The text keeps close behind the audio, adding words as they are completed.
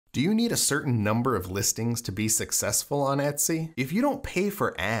Do you need a certain number of listings to be successful on Etsy? If you don't pay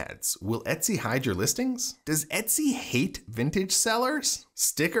for ads, will Etsy hide your listings? Does Etsy hate vintage sellers?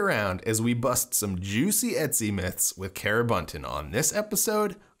 Stick around as we bust some juicy Etsy myths with Kara Buntin on this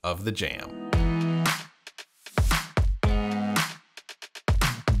episode of The Jam.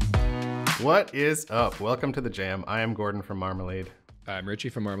 What is up? Welcome to The Jam. I am Gordon from Marmalead. I'm Richie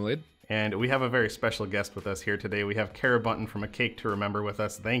from Marmalead. And we have a very special guest with us here today. We have Kara Buntin from A Cake to Remember with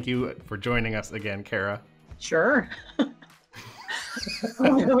us. Thank you for joining us again, Kara. Sure. I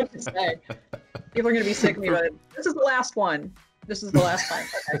don't know what to say. People are going to be sick of me, but this is the last one. This is the last time.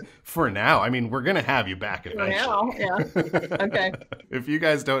 Okay. For now. I mean, we're going to have you back eventually. For now, yeah. Okay. If you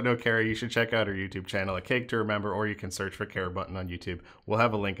guys don't know Kara, you should check out her YouTube channel, A Cake to Remember, or you can search for Kara Buntin on YouTube. We'll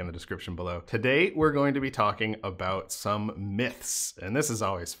have a link in the description below. Today, we're going to be talking about some myths, and this is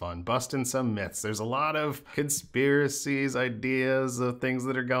always fun, busting some myths. There's a lot of conspiracies, ideas of things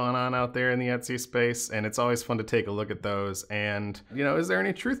that are going on out there in the Etsy space, and it's always fun to take a look at those. And, you know, is there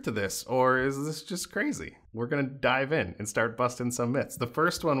any truth to this, or is this just crazy? We're going to dive in and start busting some myths. The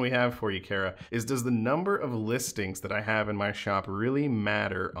first one we have for you, Kara, is does the number of listings that I have in my shop really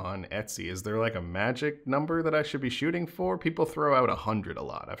matter on Etsy? Is there like a magic number that I should be shooting for? People throw out 100 a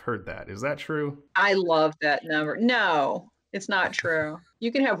lot. I've heard that. Is that true? I love that number. No, it's not true.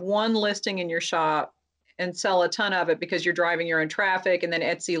 You can have one listing in your shop and sell a ton of it because you're driving your own traffic, and then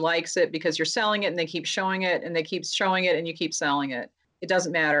Etsy likes it because you're selling it, and they keep showing it, and they keep showing it, and you keep selling it. It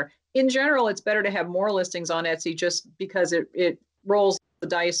doesn't matter. In general, it's better to have more listings on Etsy just because it rolls the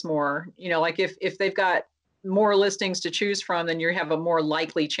dice more. You know, like if they've got more listings to choose from, then you have a more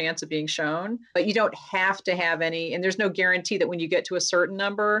likely chance of being shown. But you don't have to have any, and there's no guarantee that when you get to a certain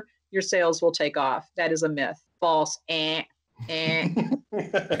number, your sales will take off. That is a myth. False. Okay.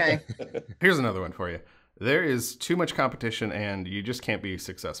 Here's another one for you. There is too much competition and you just can't be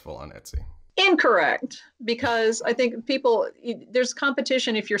successful on Etsy. Incorrect, because I think there's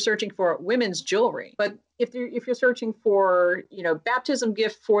competition if you're searching for women's jewelry, but if you're searching for, you know, baptism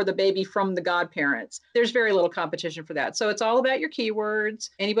gift for the baby from the godparents, there's very little competition for that. So it's all about your keywords.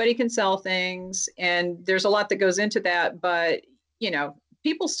 Anybody can sell things, and there's a lot that goes into that, but, you know,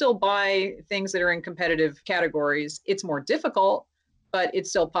 people still buy things that are in competitive categories. It's more difficult, but it's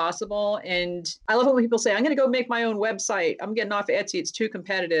still possible. And I love it when people say, I'm going to go make my own website. I'm getting off Etsy. It's too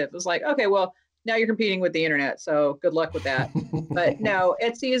competitive. It's like, okay, well, now you're competing with the internet. So good luck with that. But no,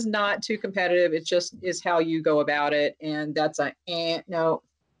 Etsy is not too competitive. It just is how you go about it. And that's no,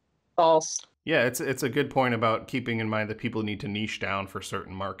 false. Yeah, it's a good point about keeping in mind that people need to niche down for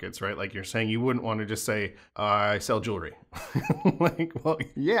certain markets, right? Like you're saying, you wouldn't want to just say, I sell jewelry. Like, well,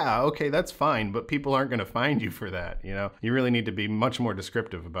 yeah, okay, that's fine, but people aren't going to find you for that, you know? You really need to be much more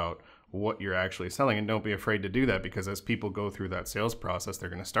descriptive about what you're actually selling, and don't be afraid to do that, because as people go through that sales process, they're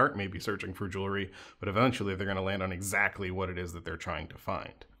going to start maybe searching for jewelry, but eventually they're going to land on exactly what it is that they're trying to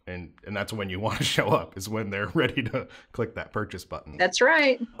find. And that's when you want to show up, is when they're ready to click that purchase button. That's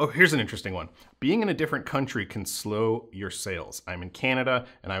right. Oh, here's an interesting one. Being in a different country can slow your sales. I'm in Canada,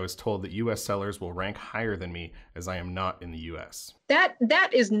 and I was told that US sellers will rank higher than me as I am not in the US. That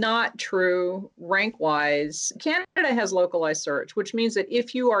is not true rank-wise. Canada has localized search, which means that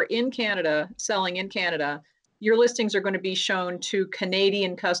if you are in Canada, selling in Canada, your listings are going to be shown to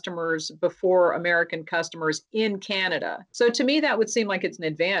Canadian customers before American customers in Canada. So to me, that would seem like it's an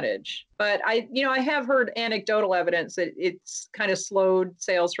advantage. But I have heard anecdotal evidence that it's kind of slowed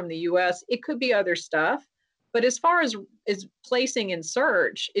sales from the US. It could be other stuff. But as far as placing in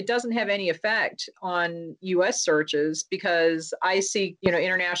search, it doesn't have any effect on US searches, because I see, you know,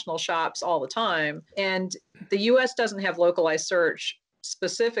 international shops all the time, and the US doesn't have localized search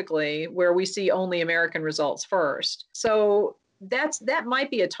specifically, where we see only American results first. So that might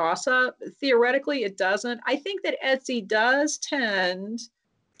be a toss-up. Theoretically, it doesn't. I think that Etsy does tend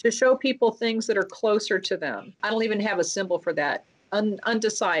to show people things that are closer to them. I don't even have a symbol for that.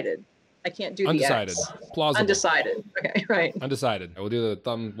 Undecided. I can't do undecided. The X. Plausible. Undecided. Okay, right. Undecided. We'll do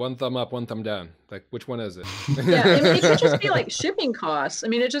the one thumb up, one thumb down. Like, which one is it? Yeah, I mean, it could just be like shipping costs. I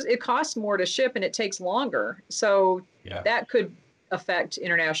mean, it costs more to ship and it takes longer. So yeah, that could affect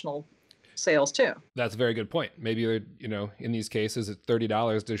international sales too. That's a very good point. Maybe, you know, in these cases, it's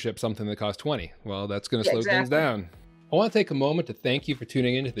 $30 to ship something that costs $20. Well, that's going to slow things down. I want to take a moment to thank you for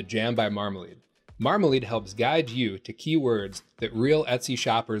tuning in to The Jam by Marmalead. Marmalead helps guide you to keywords that real Etsy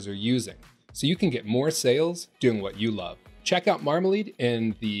shoppers are using, so you can get more sales doing what you love. Check out Marmalead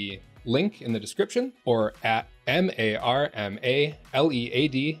in the link in the description or at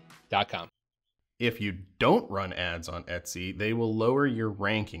marmalead.com. If you don't run ads on Etsy, they will lower your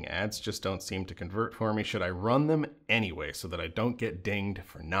ranking. Ads just don't seem to convert for me. Should I run them anyway so that I don't get dinged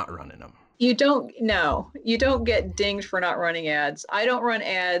for not running them? You don't get dinged for not running ads. I don't run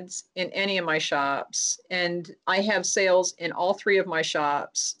ads in any of my shops, and I have sales in all three of my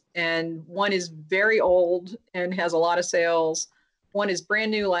shops. And one is very old and has a lot of sales. One is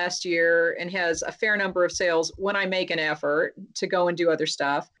brand new last year and has a fair number of sales when I make an effort to go and do other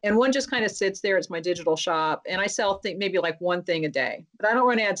stuff. And one just kind of sits there. It's my digital shop. And I sell maybe like one thing a day. But I don't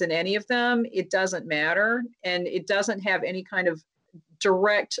run ads in any of them. It doesn't matter. And it doesn't have any kind of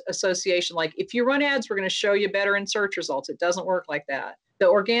direct association. Like if you run ads, we're going to show you better in search results. It doesn't work like that. The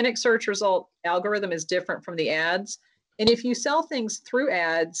organic search result algorithm is different from the ads. And if you sell things through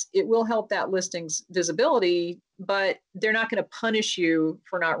ads, it will help that listing's visibility, but they're not going to punish you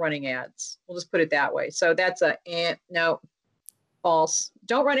for not running ads. We'll just put it that way. So that's no, false.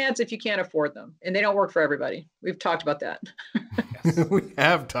 Don't run ads if you can't afford them. And they don't work for everybody. We've talked about that. We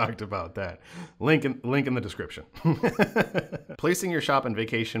have talked about that. Link in the description. Placing your shop in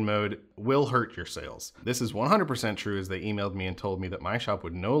vacation mode will hurt your sales. This is 100% true, as they emailed me and told me that my shop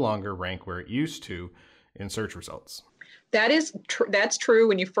would no longer rank where it used to in search results. That's true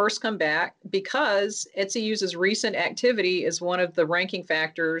when you first come back, because Etsy uses recent activity as one of the ranking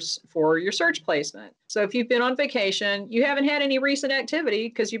factors for your search placement. So if you've been on vacation, you haven't had any recent activity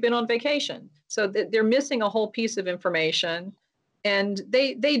because you've been on vacation. So they're missing a whole piece of information. And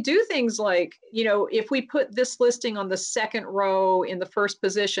they do things like, if we put this listing on the second row in the first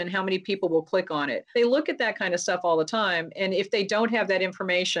position, how many people will click on it? They look at that kind of stuff all the time. And if they don't have that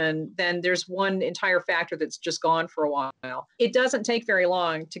information, then there's one entire factor that's just gone for a while. It doesn't take very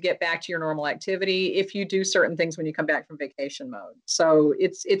long to get back to your normal activity if you do certain things when you come back from vacation mode. So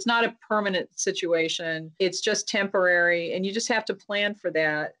it's not a permanent situation. It's just temporary. And you just have to plan for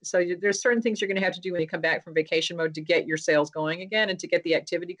that. So there's certain things you're going to have to do when you come back from vacation mode to get your sales going again and to get the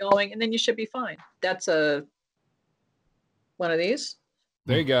activity going, and then you should be fine. That's one of these.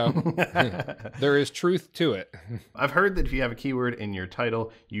 There you go. There is truth to it. I've heard that if you have a keyword in your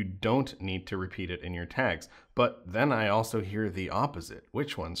title, you don't need to repeat it in your tags. But then I also hear the opposite.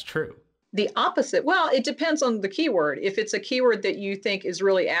 Which one's true? The opposite. Well, it depends on the keyword. If it's a keyword that you think is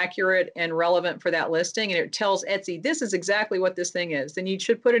really accurate and relevant for that listing, and it tells Etsy, this is exactly what this thing is, then you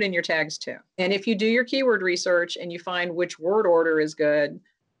should put it in your tags too. And if you do your keyword research and you find which word order is good,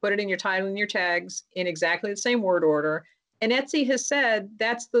 put it in your title and your tags in exactly the same word order. And Etsy has said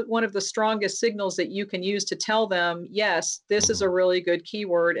that's one of the strongest signals that you can use to tell them, yes, this is a really good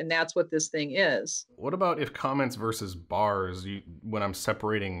keyword, and that's what this thing is. What about if comments versus bars, when I'm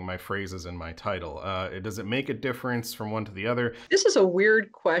separating my phrases in my title? Does it make a difference from one to the other? This is a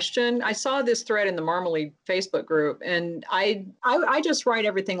weird question. I saw this thread in the Marmalead Facebook group, and I just write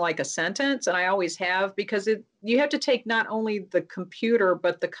everything like a sentence, and I always have, because you have to take not only the computer,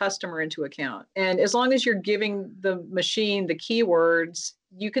 but the customer into account. And as long as you're giving the machine the keywords,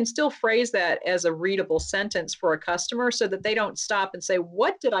 you can still phrase that as a readable sentence for a customer so that they don't stop and say,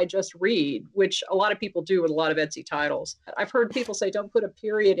 what did I just read? Which a lot of people do with a lot of Etsy titles. I've heard people say, don't put a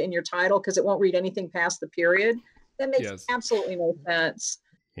period in your title because it won't read anything past the period. That makes absolutely no sense.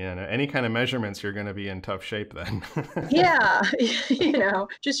 Yeah, no, any kind of measurements, you're going to be in tough shape then. Yeah,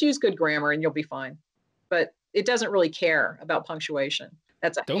 just use good grammar and you'll be fine. But it doesn't really care about punctuation.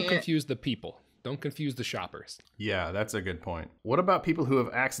 Don't confuse the people. Don't confuse the shoppers. Yeah, that's a good point. What about people who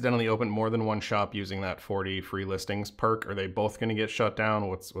have accidentally opened more than one shop using that 40 free listings perk? Are they both going to get shut down?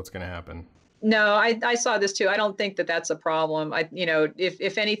 What's going to happen? No, I saw this too. I don't think that that's a problem.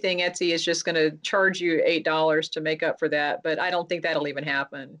 If anything, Etsy is just going to charge you $8 to make up for that. But I don't think that'll even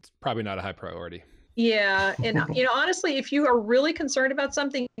happen. It's probably not a high priority. Yeah. And, honestly, if you are really concerned about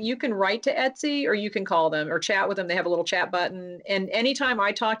something, you can write to Etsy or you can call them or chat with them. They have a little chat button. And anytime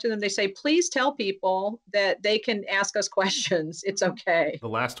I talk to them, they say, please tell people that they can ask us questions. It's okay. The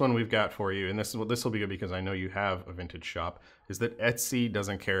last one we've got for you, and this will be good because I know you have a vintage shop, is that Etsy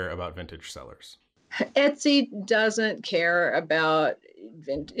doesn't care about vintage sellers. Etsy doesn't care about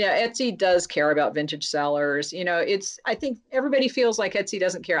Etsy does care about vintage sellers. I think everybody feels like Etsy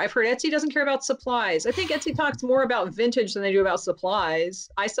doesn't care. I've heard Etsy doesn't care about supplies. I think Etsy talks more about vintage than they do about supplies.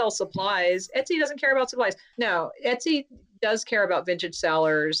 I sell supplies. Etsy doesn't care about supplies. No, Etsy does care about vintage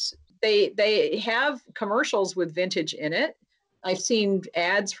sellers. They have commercials with vintage in it. I've seen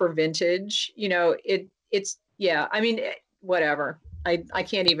ads for vintage. Whatever. I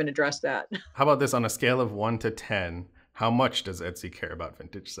can't even address that. How about this on a scale of 1 to 10? How much does Etsy care about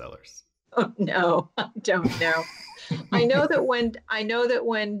vintage sellers? Oh, no, I don't know. I know that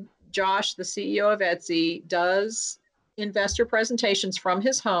when Josh, the CEO of Etsy, does investor presentations from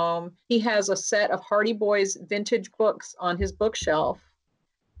his home. He has a set of Hardy Boys vintage books on his bookshelf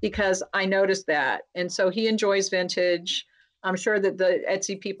because I noticed that. And so he enjoys vintage. I'm sure that the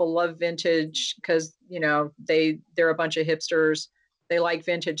Etsy people love vintage because, you know, they're a bunch of hipsters. They like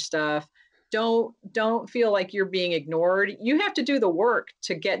vintage stuff. Don't feel like you're being ignored. You have to do the work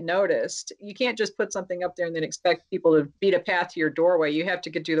to get noticed. You can't just put something up there and then expect people to beat a path to your doorway. You have to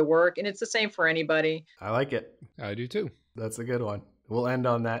do the work. And it's the same for anybody. I like it. I do too. That's a good one. We'll end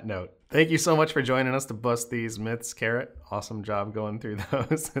on that note. Thank you so much for joining us to bust these myths, Carrot. Awesome job going through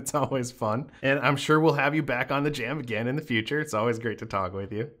those. It's always fun. And I'm sure we'll have you back on the jam again in the future. It's always great to talk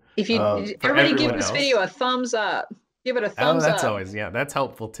with you. If you everybody give this video a thumbs up. Give it a thumbs up. That's always, yeah, that's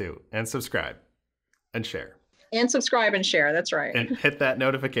helpful too. And subscribe and share. And subscribe and share. That's right. And hit that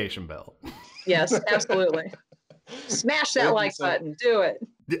notification bell. Yes, absolutely. Smash that like button. Do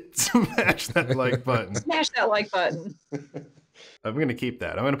it. Smash that like button. Smash that like button. I'm going to keep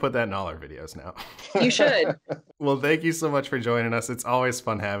that. I'm going to put that in all our videos now. You should. Well, thank you so much for joining us. It's always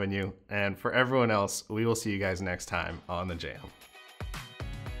fun having you. And for everyone else, we will see you guys next time on The Jam.